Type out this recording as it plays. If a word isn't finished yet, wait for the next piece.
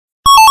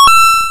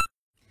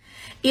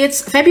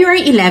It's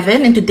February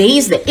 11 and today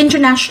is the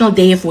International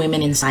Day of Women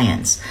in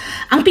Science.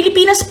 Ang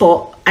Pilipinas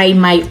po ay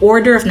may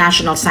Order of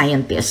National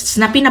Scientists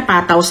na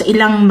pinapataw sa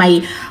ilang may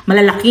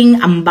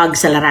malalaking ambag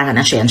sa larangan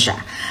ng siyensya.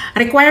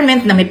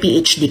 Requirement na may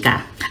PhD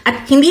ka.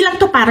 At hindi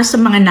lang to para sa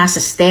mga nasa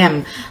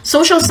STEM.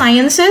 Social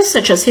sciences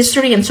such as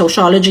history and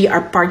sociology are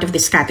part of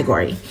this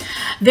category.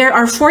 There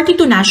are 42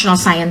 national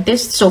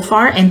scientists so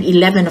far and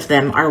 11 of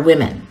them are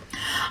women.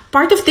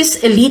 Part of this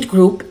elite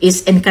group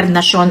is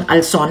Encarnacion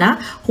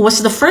Alzona, who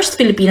was the first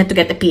Filipina to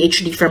get a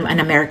PhD from an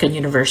American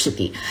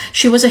university.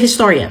 She was a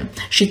historian.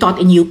 She taught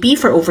in UP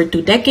for over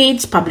 2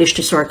 decades, published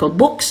historical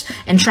books,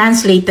 and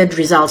translated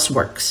Rizal's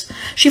works.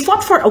 She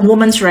fought for a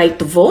woman's right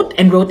to vote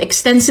and wrote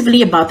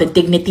extensively about the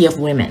dignity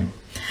of women.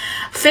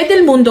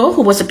 Fidel Mundo,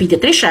 who was a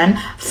pediatrician,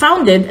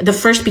 founded the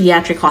first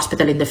pediatric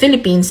hospital in the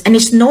Philippines and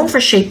is known for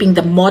shaping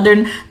the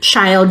modern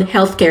child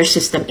healthcare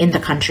system in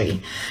the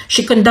country.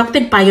 She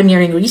conducted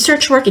pioneering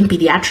research work in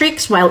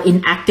pediatrics while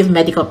in active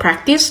medical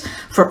practice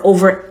for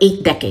over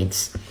 8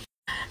 decades.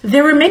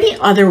 There were many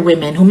other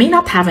women who may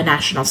not have a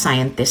national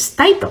scientist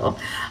title,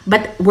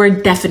 but were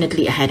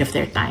definitely ahead of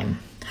their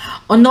time.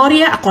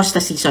 Honoria Acosta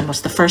Sison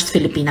was the first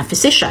Filipina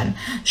physician.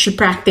 She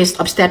practiced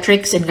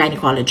obstetrics and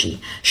gynecology.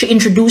 She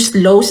introduced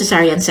low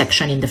cesarean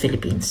section in the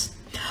Philippines.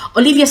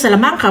 Olivia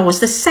Salamanca was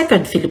the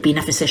second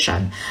Filipina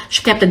physician.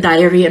 She kept a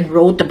diary and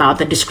wrote about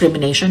the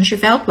discrimination she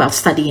felt while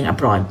studying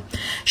abroad.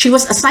 She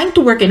was assigned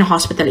to work in a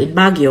hospital in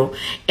Baguio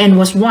and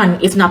was one,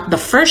 if not the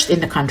first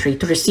in the country,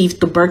 to receive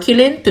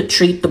tuberculin to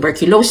treat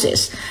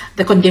tuberculosis,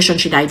 the condition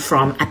she died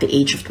from at the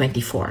age of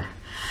 24.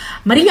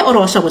 Maria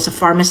Orosa was a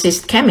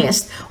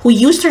pharmacist-chemist who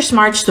used her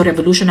smarts to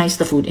revolutionize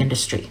the food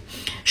industry.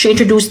 She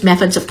introduced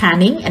methods of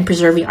canning and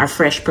preserving our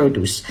fresh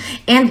produce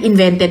and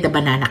invented the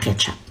banana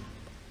ketchup.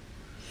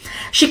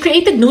 She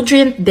created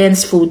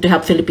nutrient-dense food to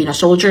help Filipino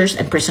soldiers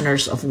and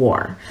prisoners of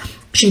war.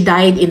 She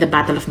died in the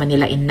Battle of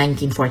Manila in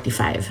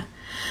 1945.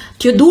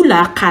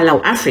 Teodula Calao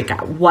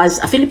Africa was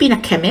a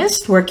Filipina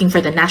chemist working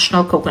for the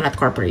National Coconut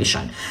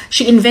Corporation.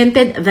 She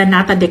invented the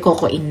nata de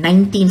coco in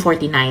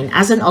 1949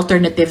 as an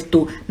alternative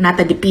to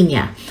nata de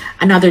piña,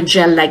 another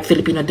gel-like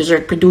Filipino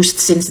dessert produced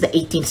since the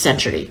 18th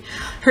century.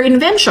 Her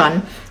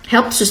invention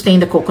helped sustain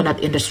the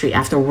coconut industry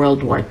after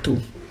World War II.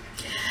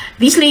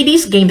 These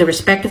ladies gained the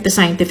respect of the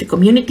scientific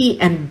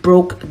community and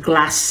broke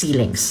glass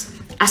ceilings.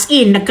 As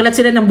in, nagkalat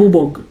sila ng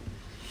bubog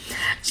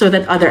so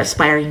that other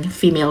aspiring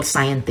female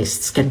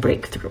scientists can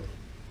break through.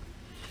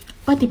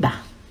 O,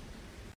 diba?